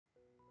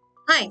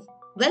Hi,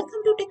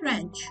 welcome to Tech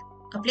Ranch,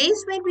 a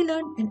place where we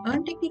learn and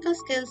earn technical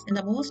skills in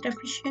the most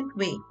efficient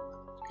way.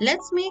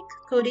 Let's make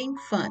coding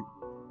fun.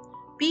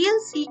 PL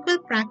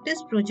SQL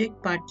Practice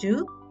Project Part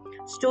 2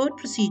 Stored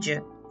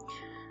Procedure.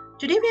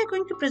 Today we are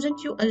going to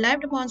present you a live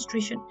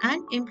demonstration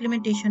and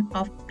implementation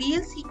of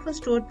PL SQL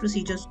Stored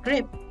Procedure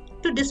script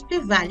to display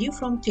value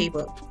from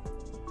table.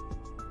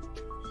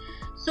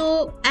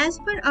 So, as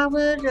per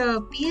our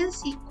PL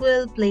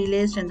SQL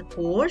playlist and the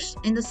course,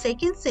 in the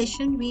second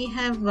session, we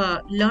have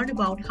learned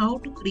about how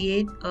to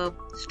create a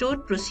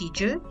stored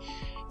procedure,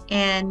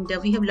 and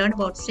we have learned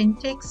about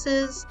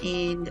syntaxes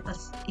and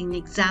an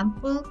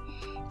example.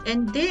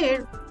 And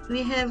there,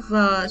 we have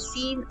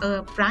seen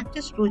a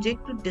practice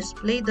project to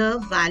display the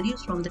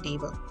values from the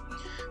table.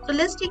 So,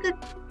 let's take a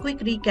quick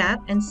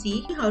recap and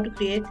see how to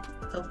create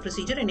a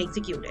procedure and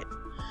execute it.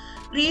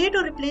 Create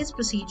or replace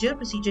procedure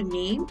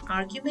name,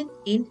 argument,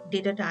 int,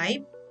 data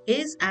type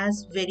is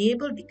as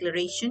variable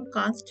declaration,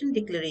 constant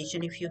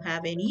declaration if you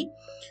have any.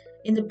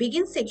 In the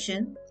begin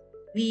section,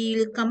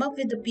 we'll come up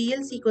with the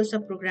PL SQL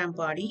subprogram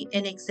body,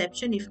 an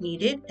exception if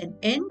needed, an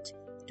end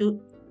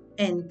to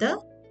end the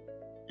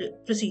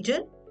procedure,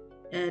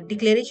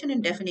 declaration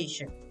and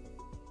definition.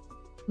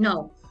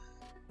 Now,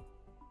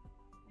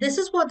 this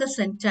is for the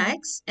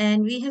syntax,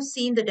 and we have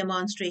seen the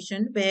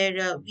demonstration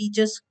where we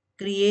just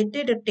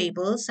created a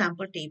table,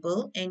 sample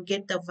table, and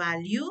get the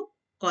value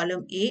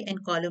column A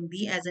and column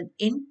B as an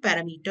int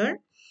parameter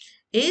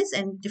is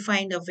and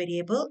define a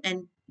variable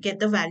and get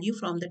the value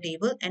from the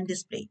table and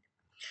display.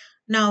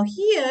 Now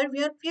here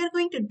we are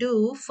going to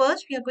do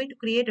first we are going to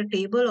create a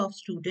table of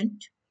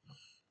student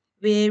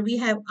where we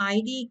have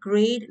ID,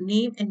 grade,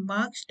 name and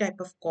marks type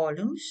of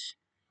columns.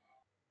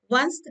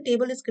 Once the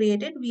table is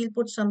created, we'll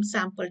put some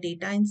sample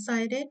data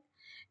inside it.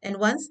 And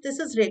once this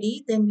is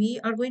ready, then we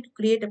are going to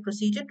create a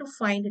procedure to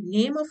find the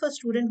name of a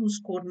student who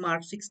scored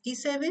mark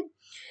 67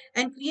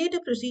 and create a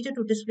procedure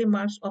to display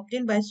marks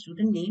obtained by a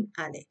student named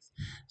Alex.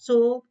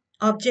 So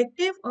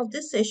objective of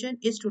this session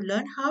is to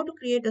learn how to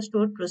create a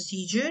stored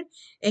procedure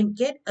and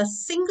get a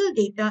single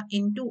data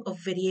into a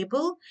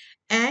variable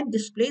and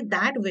display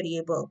that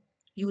variable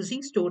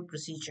using stored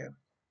procedure.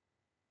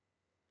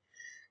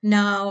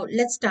 Now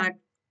let's start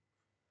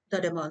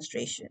the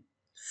demonstration.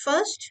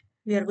 First,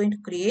 we are going to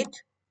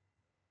create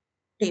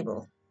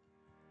table.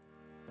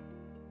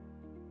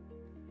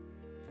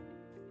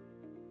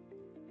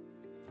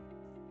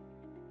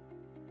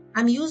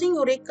 I'm using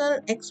Oracle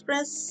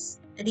Express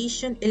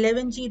Edition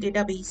 11G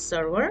database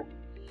server.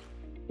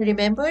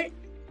 Remember,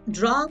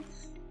 drop,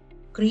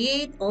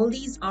 create, all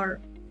these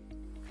are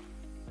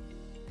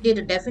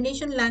data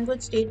definition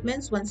language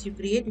statements. Once you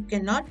create, you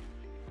cannot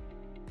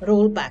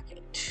roll back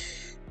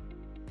it.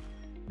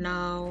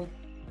 Now,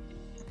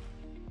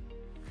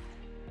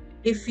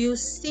 if you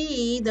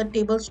see the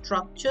table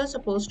structure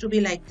supposed to be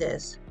like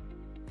this.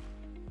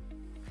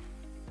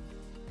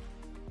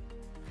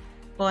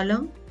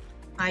 Column,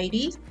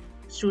 ID,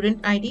 student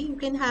ID. You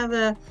can have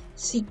a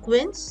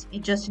sequence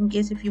just in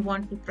case if you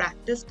want to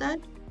practice that.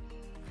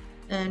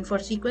 And for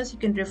sequence, you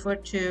can refer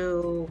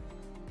to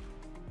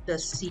the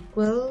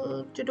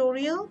SQL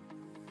tutorial,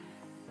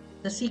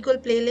 the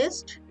SQL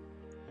playlist.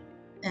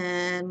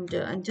 And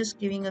I'm just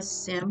giving a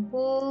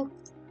sample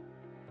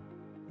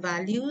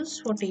values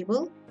for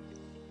table.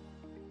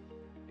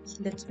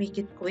 Let's make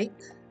it quick.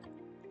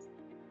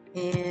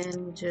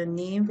 And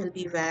name will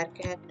be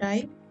varchar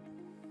type.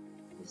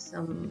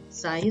 Some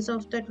size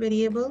of that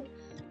variable.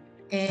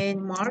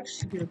 And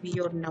marks will be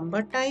your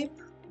number type,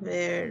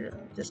 where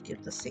just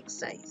give the 6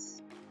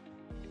 size.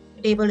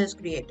 Table is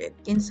created.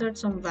 Insert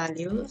some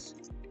values.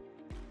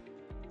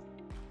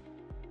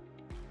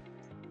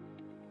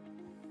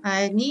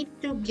 I need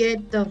to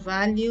get the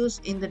values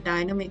in the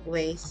dynamic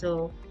way,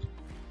 so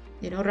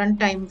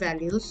runtime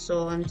values.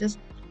 So I'm just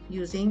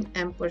using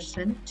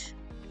ampersand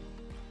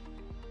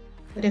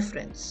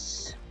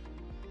reference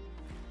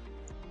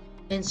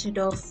instead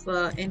of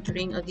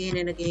entering again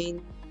and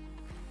again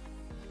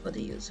for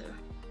the user.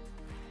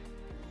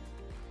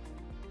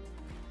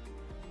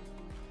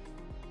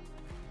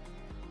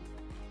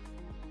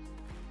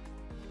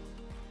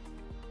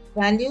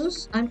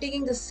 Values, I'm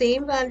taking the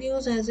same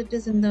values as it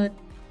is in the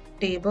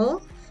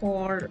table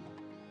for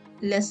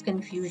less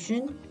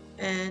confusion,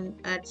 and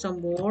add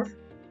some more.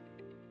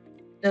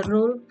 The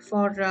rule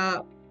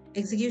for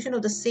execution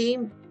of the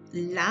same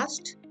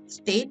last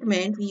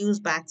statement, we use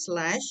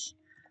backslash.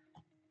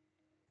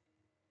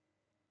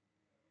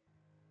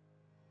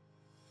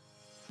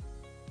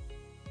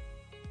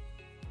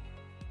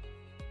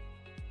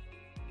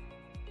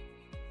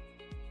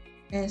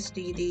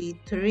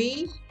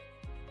 std3.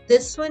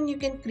 This one you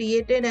can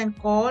create it and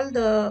call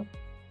the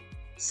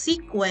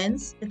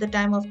sequence at the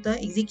time of the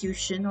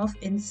execution of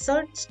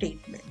insert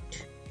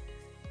statement.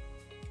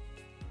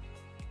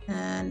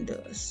 And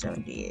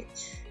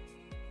 78.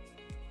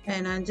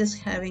 And I'm just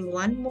having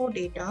one more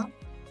data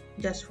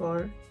just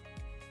for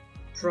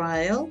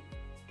trial.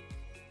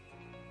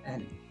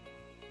 And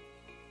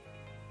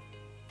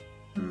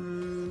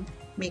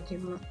make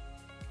him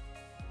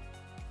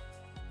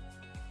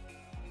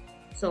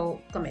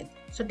So commit.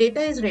 So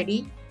data is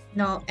ready.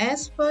 Now,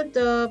 as per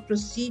the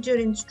procedure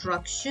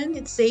instruction,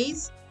 it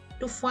says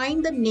to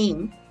find the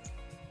name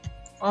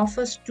of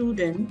a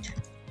student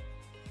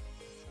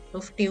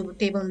of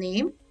table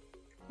name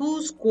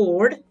who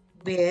scored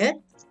where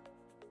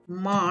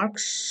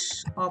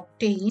marks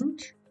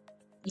obtained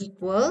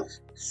equals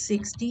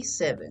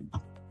 67.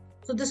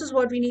 So this is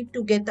what we need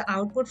to get the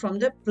output from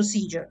the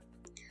procedure.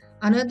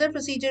 Another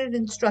procedure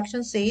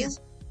instruction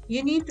says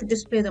you need to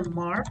display the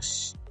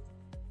marks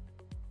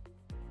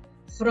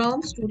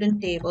from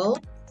student table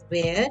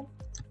where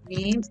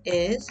name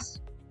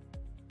is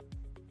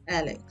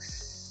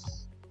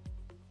Alex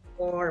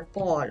or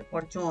Paul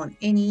or John,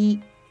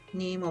 any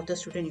name of the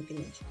student you can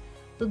mention.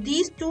 So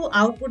these two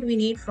output we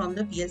need from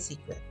the PL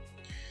SQL.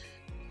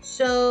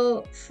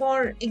 So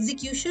for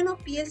execution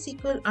of PL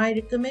SQL, I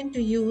recommend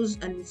to use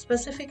a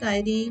specific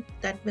ID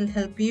that will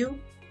help you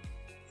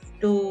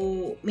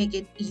to make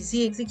it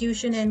easy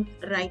execution and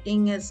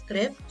writing a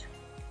script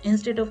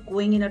instead of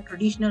going in a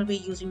traditional way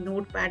using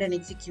notepad and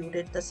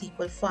executed the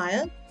SQL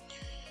file.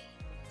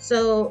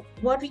 So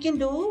what we can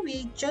do,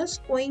 we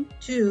just going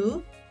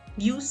to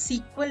use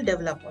SQL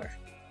developer.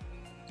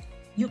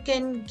 You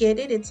can get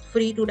it, it's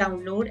free to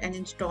download and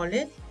install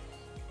it,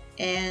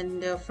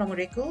 and from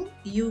Oracle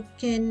you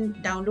can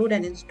download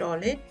and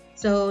install it.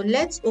 So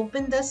let's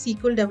open the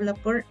SQL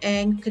developer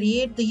and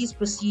create these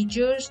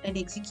procedures and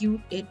execute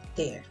it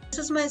there. This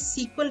is my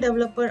SQL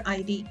developer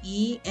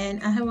IDE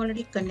and I have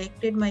already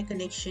connected my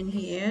connection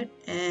here,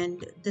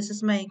 and this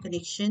is my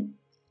connection,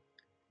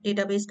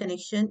 database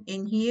connection.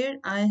 In here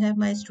I have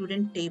my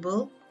student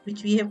table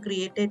which we have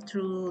created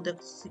through the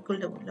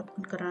SQL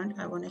development command.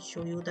 I want to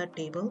show you that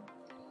table.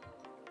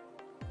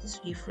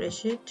 Just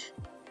refresh it.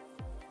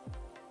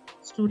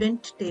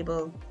 Student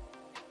table.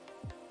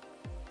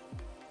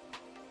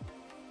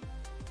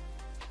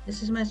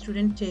 This is my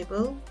student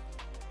table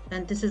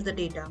and this is the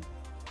data.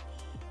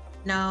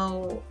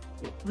 Now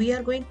we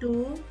are going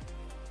to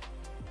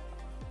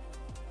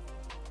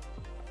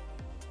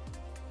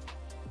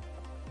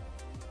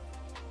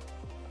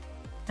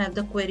have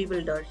the query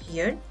builder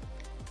here.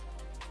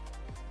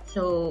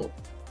 So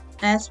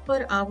as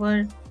per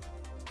our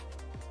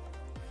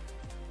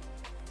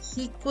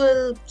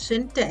SQL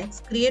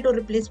syntax, create or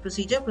replace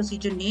procedure,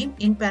 procedure name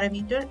in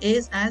parameter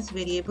is as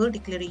variable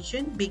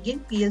declaration, begin,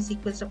 PL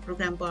SQL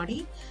subprogram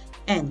body,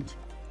 end.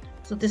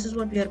 So this is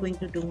what we are going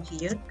to do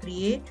here,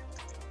 create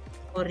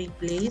or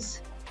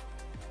replace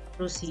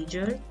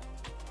procedure,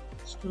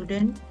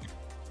 student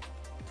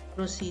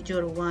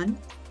procedure 1.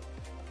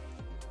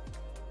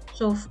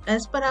 So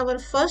as per our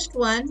first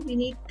one, we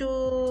need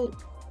to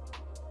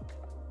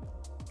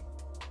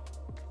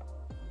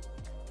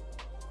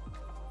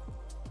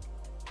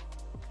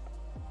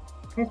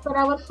as per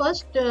our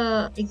first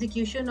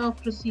execution of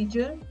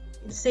procedure,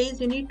 it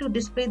says you need to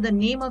display the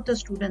name of the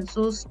student.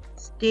 So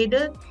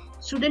stated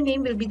student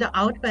name will be the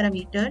out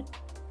parameter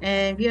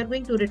and we are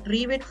going to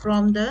retrieve it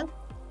from the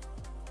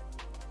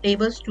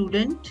table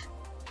student.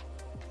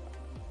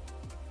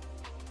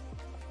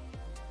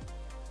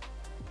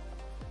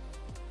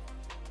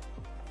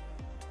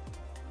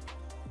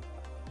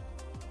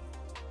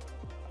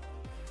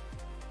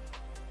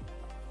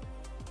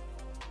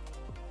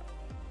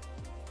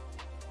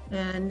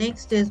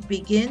 Next is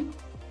begin,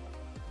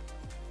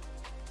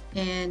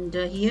 and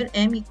here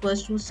m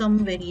equals to some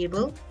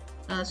variable,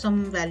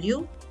 some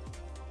value,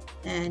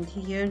 and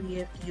here we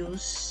have to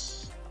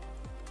use.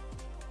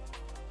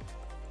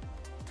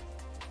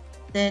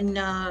 Then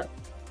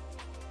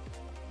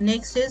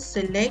next is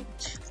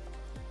select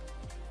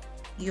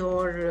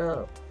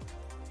your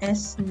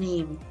S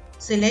name.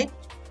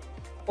 Select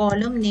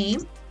column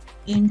name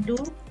into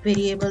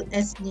variable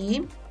S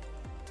name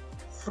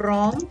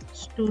from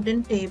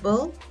student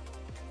table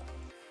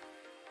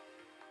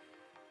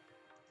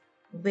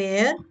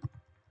where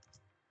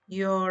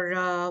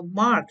your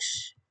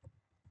marks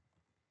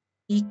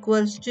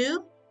equals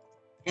to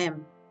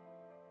M.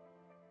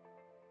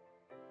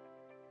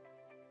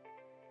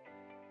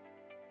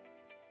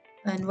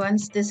 And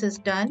once this is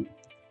done,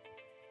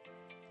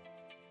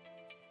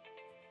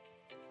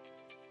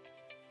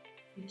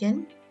 we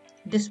can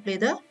display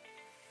the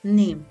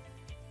name.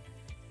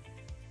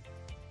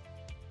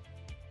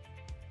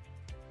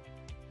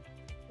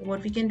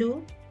 What we can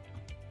do,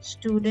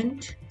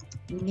 student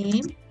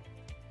name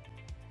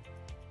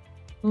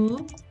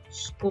who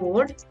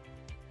scored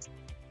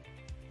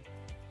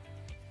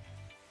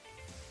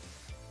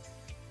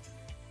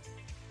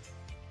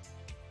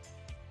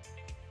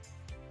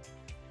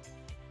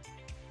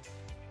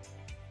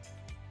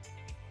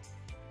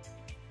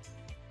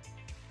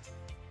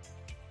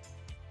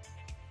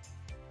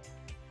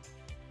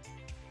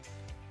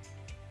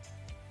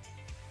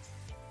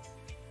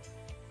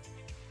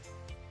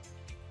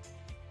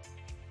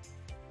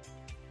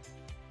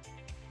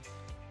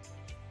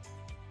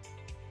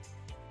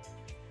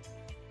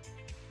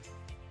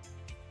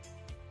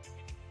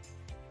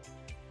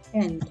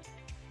end.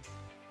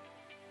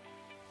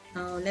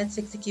 Now let's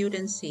execute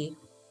and see.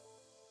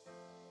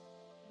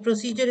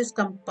 Procedure is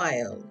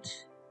compiled.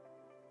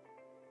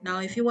 Now,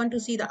 if you want to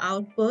see the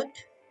output,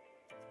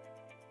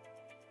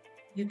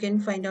 you can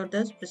find out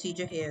this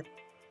procedure here.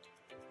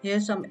 Here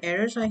some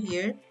errors are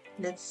here.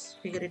 Let's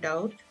figure it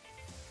out.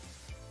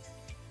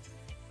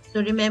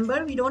 So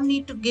remember, we don't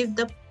need to give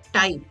the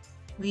type.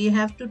 We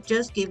have to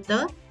just give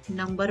the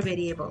number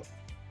variable,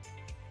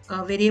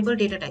 variable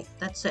data type.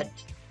 That's it.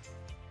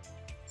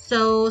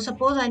 So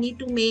suppose I need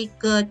to make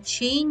a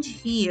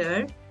change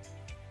here,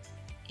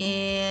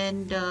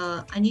 and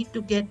I need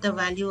to get the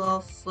value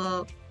of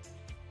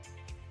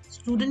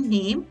student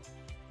name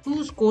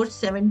who scored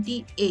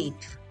 78.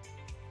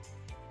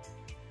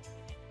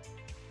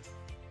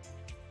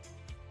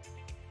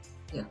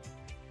 Yeah,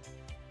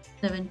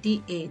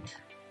 78.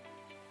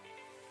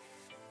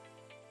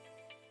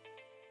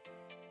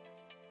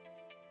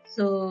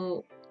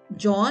 So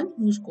John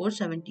who scored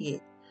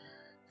 78.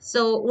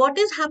 So what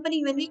is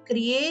happening when we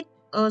create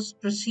a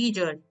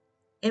procedure?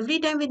 Every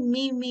time when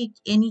we make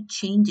any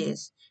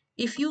changes,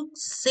 if you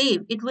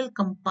save, it will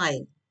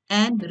compile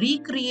and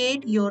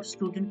recreate your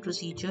student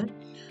procedure.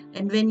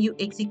 And when you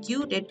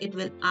execute it, it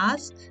will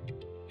ask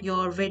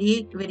your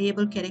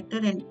variable character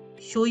and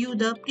show you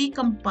the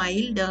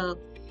pre-compiled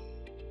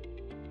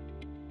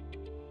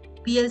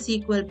PL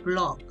SQL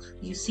block,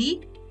 you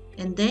see,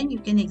 and then you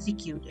can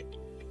execute it.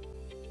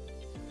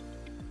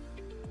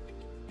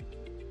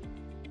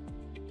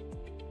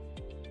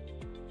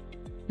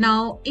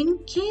 Now, in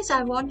case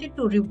I wanted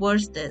to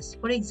reverse this,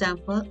 for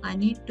example, I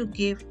need to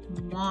give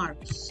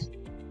marks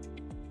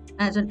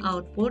as an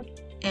output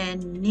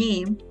and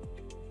name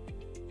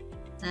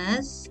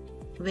as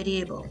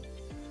variable,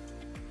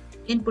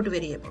 input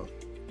variable.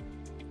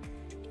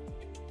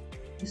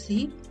 You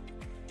see?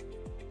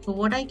 So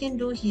what I can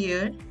do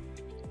here,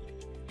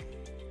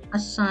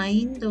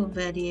 assign the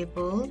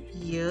variable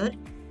here,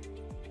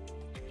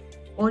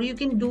 or you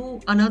can do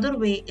another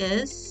way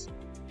is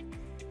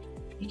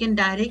you can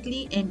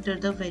directly enter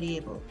the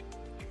variable.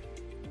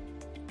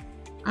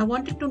 I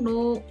wanted to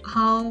know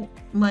how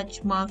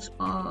much marks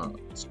are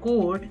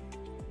scored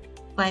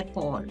by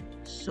Paul.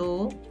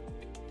 So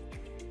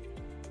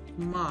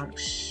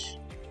marks.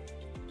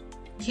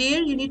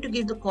 Here you need to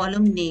give the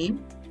column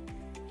name,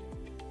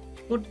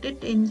 put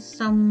it in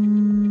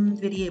some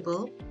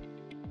variable.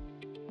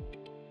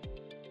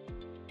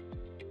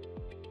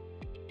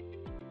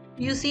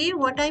 You see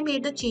what I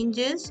made the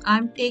changes?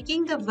 I'm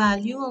taking the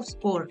value of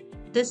score.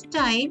 This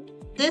time,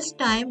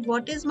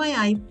 what is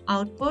my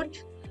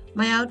output?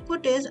 My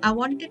output is I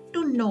wanted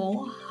to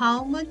know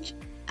how much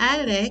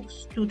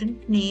Alex,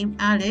 student name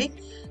Alex,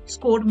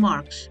 scored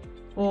marks,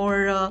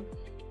 or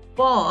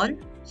Paul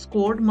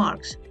scored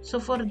marks. So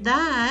for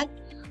that,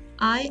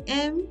 I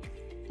am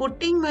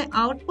putting my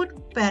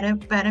output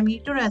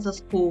parameter as a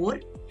score,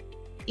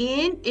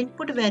 and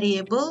input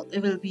variable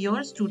it will be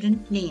your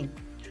student name.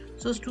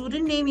 So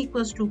student name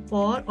equals to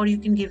Paul, or you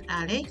can give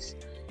Alex,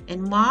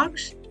 and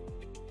marks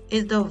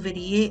is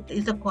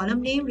the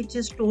column name which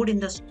is stored in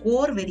the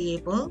score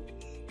variable,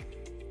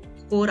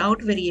 score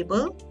out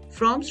variable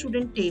from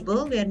student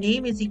table, where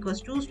name is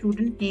equals to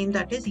student name,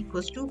 that is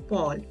equals to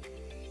Paul.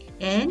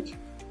 And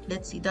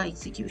let's see the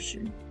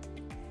execution.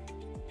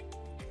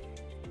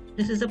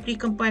 This is a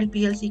precompiled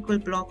PL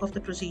SQL block of the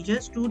procedure.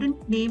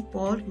 Student name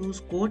Paul who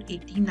scored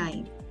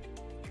 89.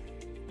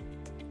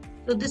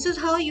 So this is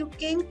how you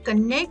can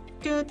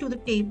connect to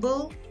the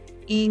table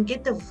and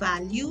get the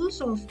values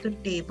of the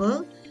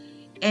table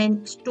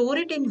and store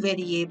it in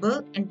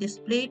variable and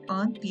display it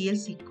on PL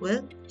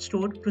SQL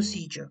stored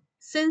procedure.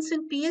 Since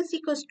in PL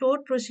SQL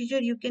stored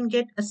procedure, you can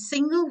get a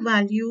single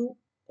value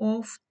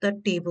of the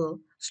table,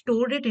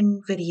 stored it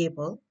in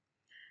variable,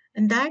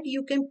 and that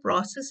you can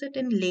process it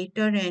in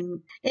later.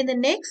 And in the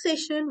next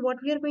session,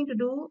 what we are going to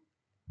do,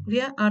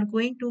 we are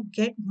going to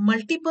get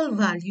multiple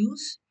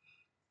values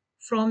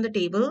from the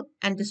table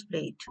and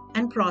display it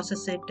and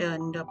process it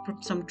and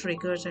put some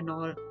triggers and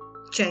all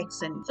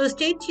checks. And so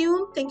stay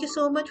tuned. Thank you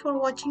so much for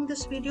watching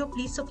this video.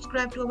 Please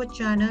subscribe to our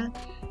channel,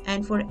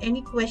 and for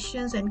any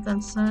questions and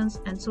concerns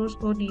and source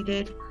code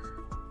needed,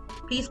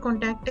 please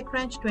contact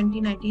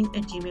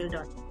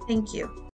techcrunch2019@gmail.com. Thank you.